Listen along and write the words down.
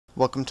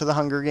Welcome to the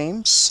Hunger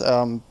Games.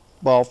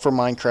 Well, for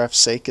Minecraft's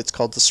sake, it's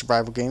called the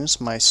Survival Games.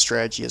 My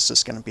strategy is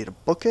just going to be to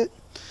book it,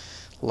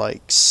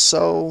 like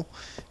so.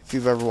 If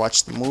you've ever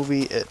watched the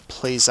movie, it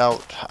plays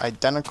out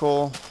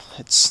identical.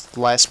 It's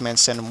last man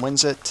standing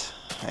wins it,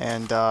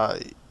 and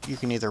you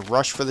can either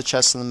rush for the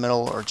chest in the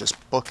middle or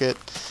just book it.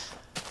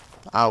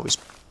 I always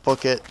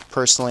book it.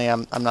 Personally,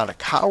 I'm not a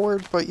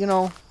coward, but you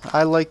know,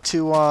 I like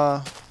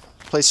to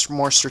play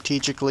more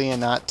strategically and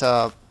not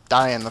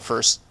die in the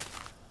first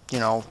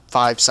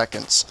 5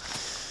 seconds.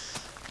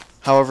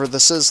 However,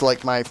 this is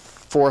like my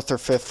 4th or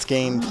 5th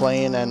game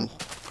playing, and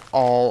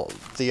all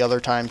the other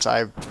times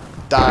I've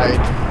died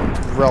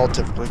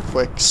relatively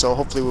quick, so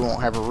hopefully we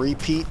won't have a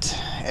repeat.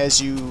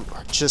 As you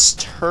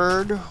just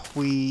heard,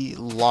 we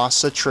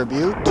lost a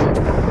tribute, 2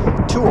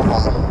 of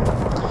them.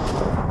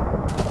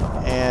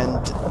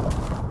 And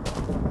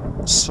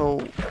so,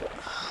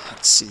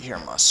 let's see here,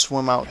 I'm going to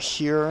swim out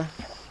here.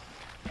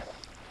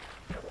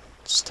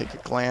 Just take a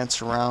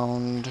glance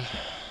around.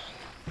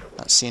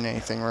 Not seeing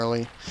anything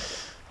really,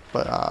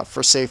 but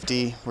for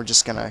safety we're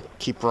just gonna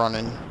keep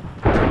running.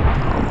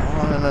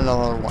 And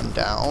another one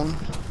down.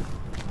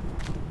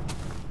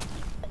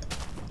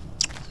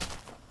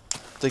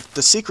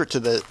 The secret to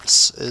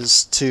this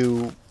is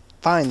to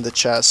find the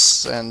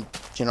chests, and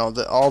you know,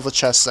 all the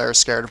chests that are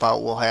scared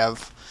about will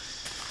have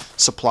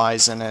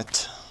supplies in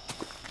it,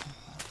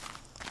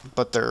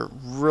 but they're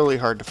really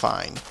hard to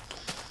find.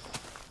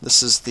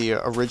 This is the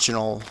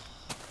original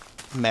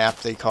map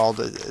they called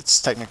it. It's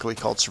technically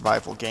called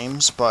Survival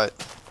Games, but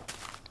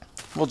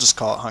we'll just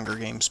call it Hunger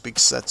Games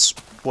because that's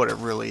what it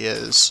really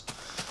is.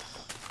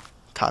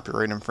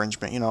 Copyright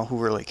infringement, you know, who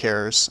really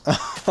cares?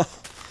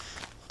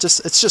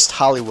 It's just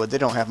Hollywood. They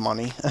don't have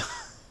money.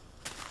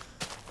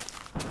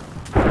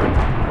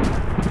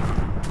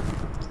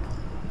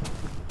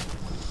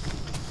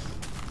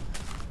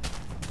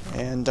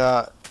 And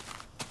a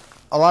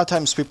lot of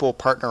times people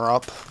partner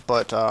up,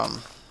 but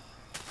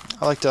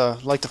I like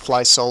to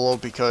fly solo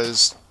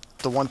because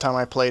the one time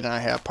I played and I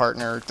had a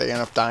partner, they end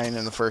up dying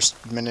in the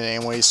first minute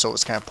anyways, so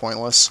it's kind of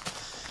pointless.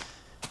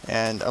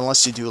 And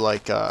unless you do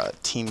like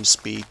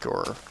TeamSpeak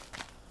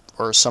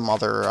or some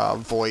other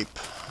VoIP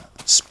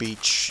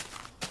speech,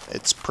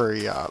 it's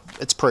pretty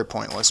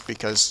pointless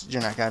because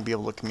you're not going to be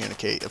able to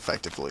communicate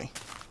effectively.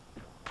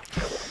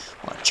 I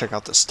want to check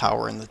out this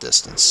tower in the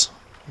distance.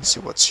 Let's see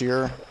what's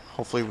here.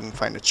 Hopefully we can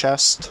find a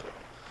chest.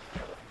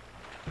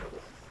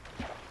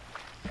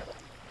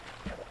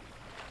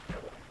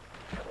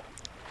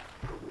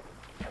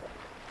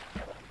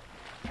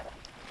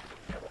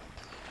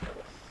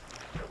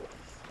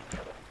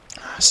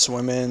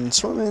 Swimming. It's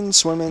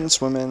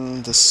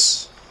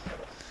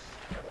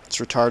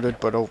retarded,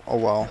 but oh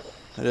well.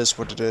 It is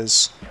what it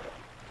is.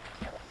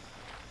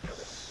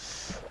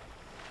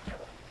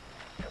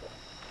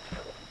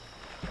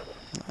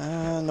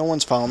 No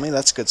one's following me.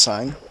 That's a good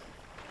sign.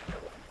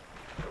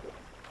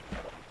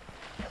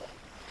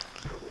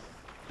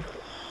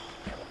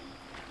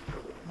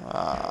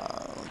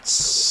 Let's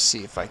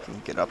see if I can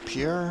get up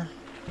here.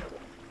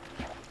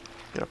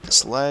 Get up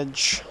this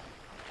ledge.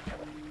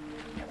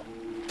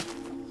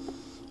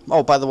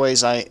 Oh, by the way,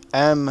 I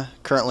am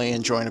currently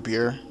enjoying a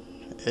beer.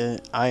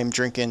 I am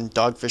drinking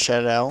Dogfish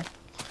Head Ale.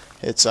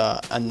 It's a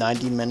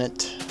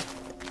 90-minute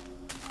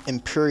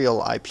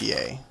Imperial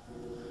IPA.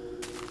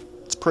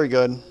 It's pretty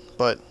good,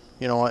 but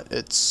you know what?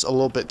 It's a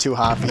little bit too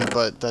hoppy,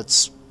 but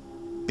that's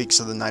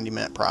because of the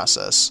 90-minute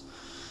process.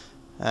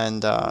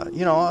 And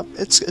you know,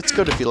 it's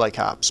good if you like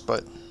hops,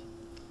 but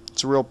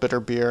it's a real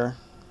bitter beer.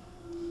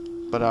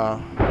 But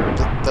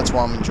that's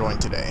what I'm enjoying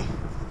today.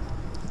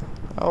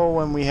 Oh,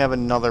 and we have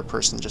another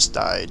person just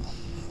died.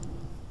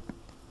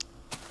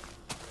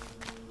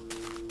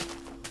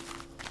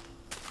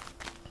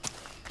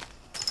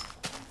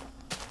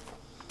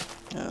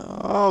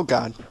 Oh,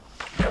 God.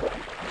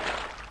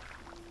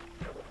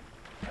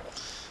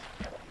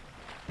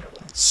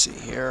 Let's see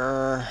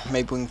here.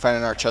 Maybe we can find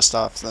another chest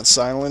off this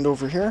island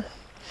over here.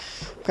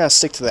 I'm going to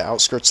stick to the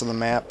outskirts of the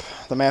map.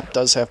 The map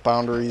does have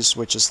boundaries,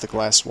 which is the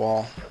glass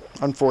wall.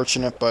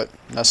 Unfortunate, but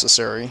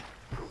necessary.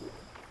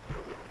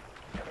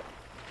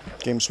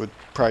 Games would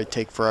probably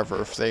take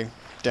forever if they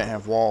didn't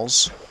have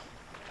walls.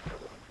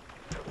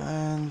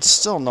 And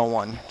still no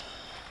one.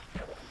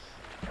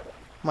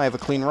 Might have a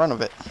clean run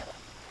of it.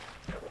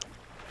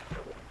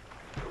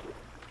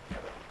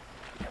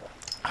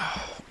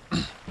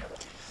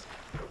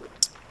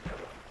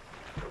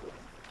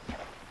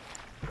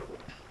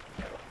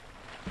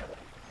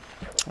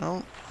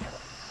 Oh.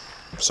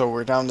 So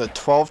we're down to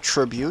 12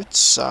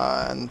 tributes,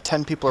 and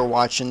 10 people are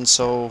watching,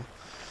 so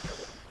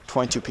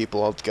 22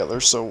 people altogether.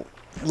 So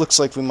looks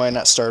like we might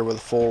not start with a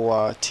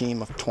full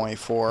team of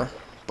 24,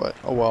 but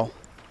oh well.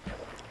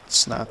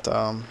 It's not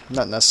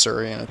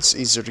necessary, and it's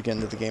easier to get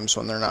into the games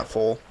when they're not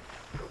full.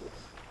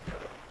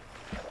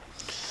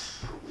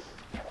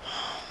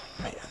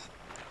 Man,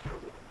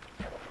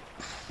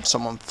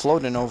 someone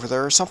floating over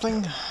there or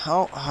something.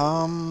 Oh,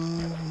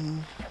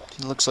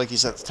 it looks like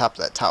he's at the top of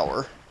that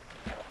tower.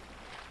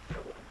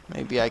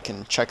 Maybe I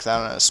can check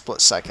that in a split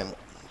second.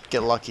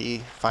 get lucky,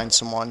 find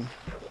someone,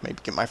 maybe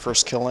get my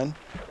first kill in.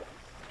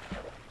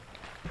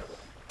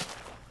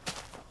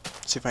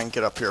 See if I can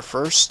get up here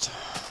first.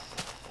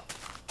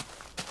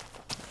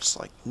 There's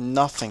like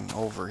nothing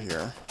over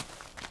here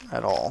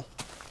at all.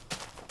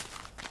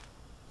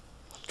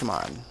 Come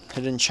on,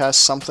 hidden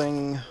chest,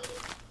 something.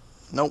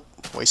 Nope,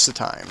 waste of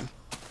time.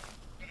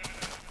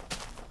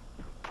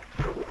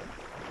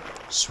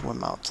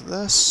 Swim out to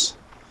this.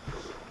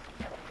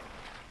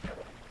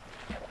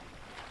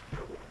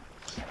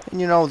 And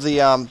you know,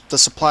 the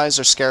supplies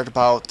are scared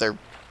about. They're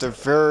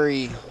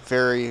very,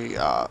 very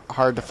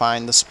hard to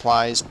find, the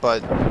supplies,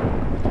 but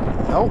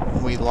oh,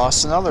 we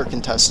lost another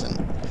contestant.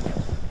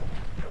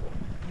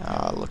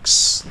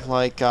 Looks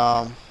like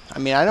I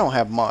mean, I don't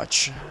have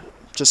much.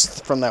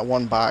 Just from that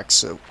one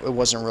box, it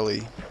wasn't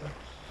really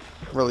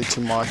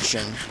too much,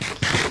 and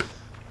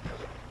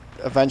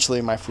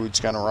eventually my food's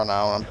gonna run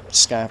out. I'm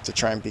just gonna have to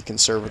try and be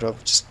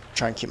conservative, just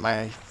try and keep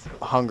my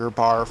hunger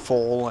bar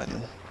full,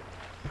 and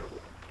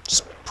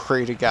just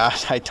pray to God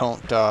I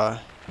don't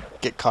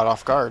get caught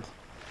off guard.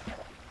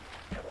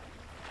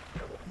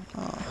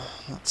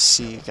 Let's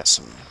see, got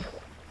some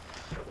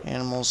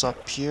animals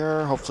up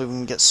here. Hopefully we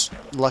can get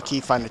lucky,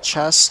 find a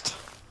chest.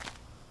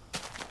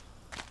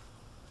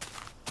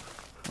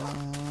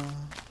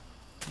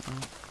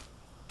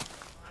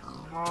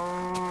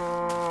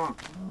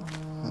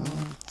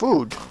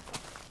 Food.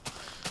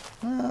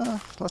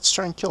 Let's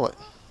try and kill it.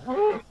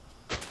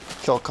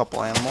 Kill a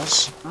couple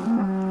animals.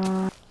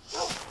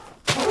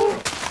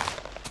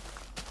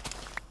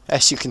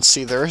 As you can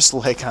see, there is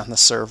lag on the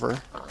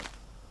server.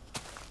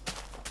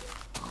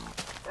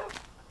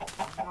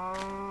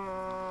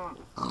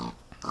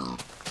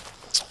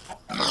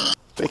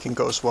 Bacon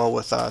goes well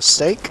with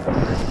steak.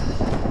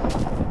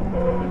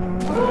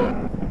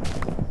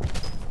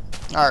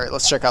 Alright,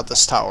 let's check out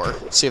this tower.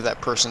 See if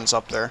that person's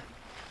up there.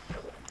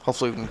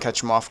 Hopefully we can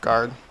catch him off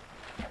guard.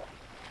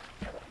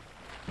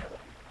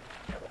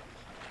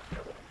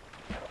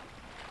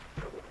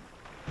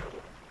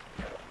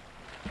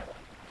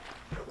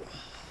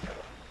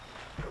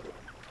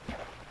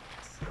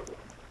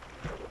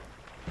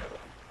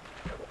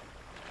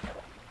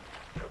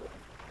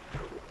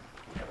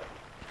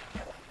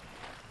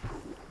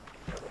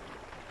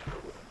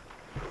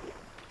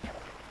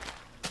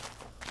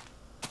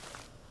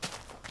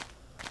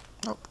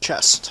 Oh,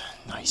 chest.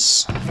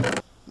 Nice.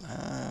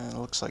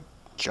 Looks like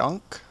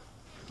junk.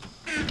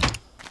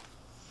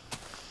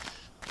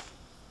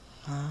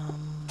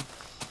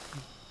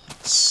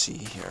 Let's see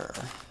here.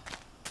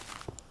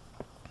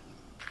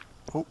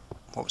 Oh,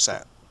 what was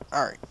that?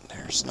 Alright,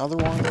 there's another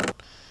one.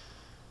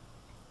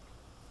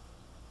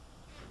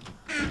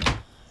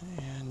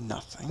 And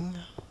nothing.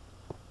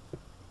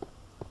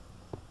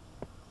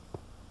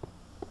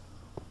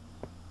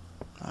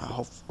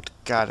 Hope to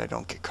God I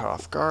don't get caught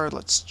off guard.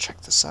 Let's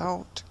check this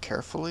out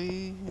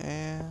carefully.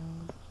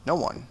 And no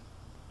one.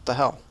 What the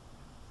hell?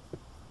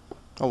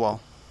 Oh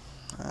well.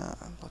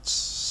 Let's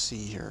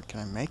see here.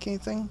 Can I make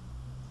anything?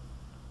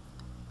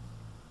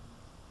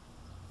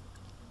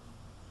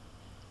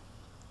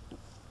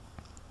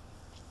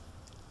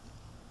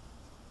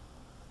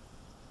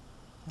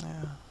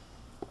 Yeah.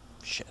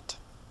 Shit.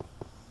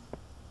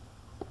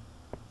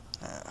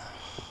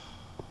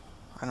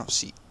 I don't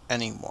see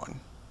anyone.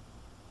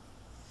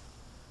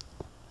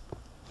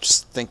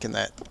 Just thinking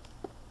that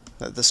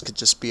this could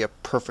just be a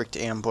perfect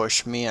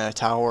ambush. Me in a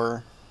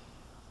tower.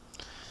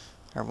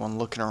 Everyone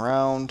looking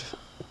around.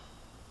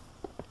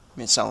 I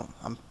mean, so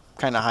I'm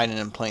kind of hiding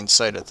in plain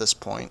sight at this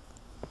point.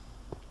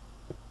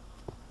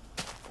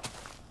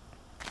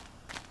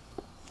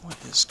 What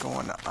is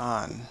going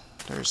on?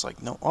 There's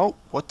like no... Oh,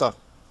 what the...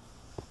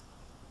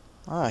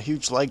 Ah,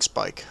 huge leg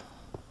spike.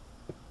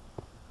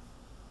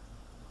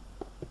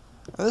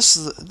 This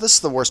is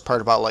the worst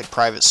part about like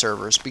private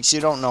servers, because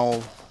you don't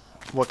know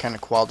what kind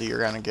of quality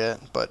you're gonna get,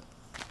 but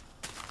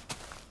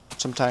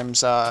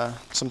sometimes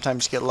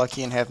you get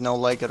lucky and have no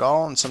lag at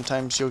all, and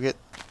sometimes you'll get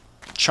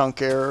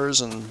chunk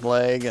errors and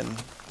lag and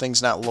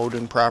things not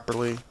loading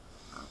properly.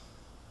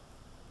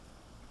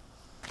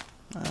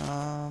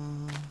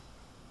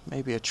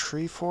 Maybe a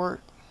tree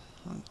fort.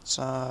 Let's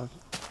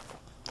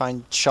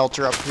find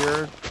shelter up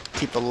here.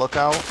 Keep a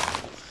lookout.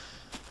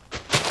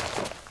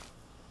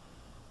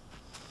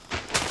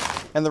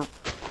 And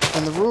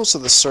the rules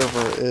of the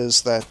server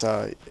is that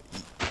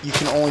you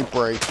can only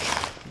break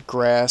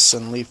grass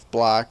and leaf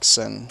blocks,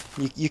 and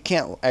you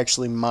can't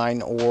actually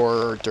mine ore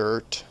or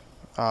dirt.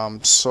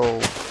 So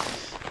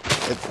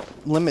it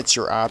limits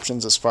your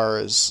options as far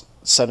as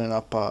setting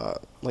up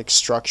like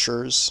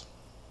structures.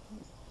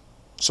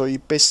 So you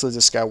basically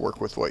just gotta work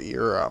with what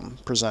you're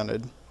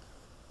presented.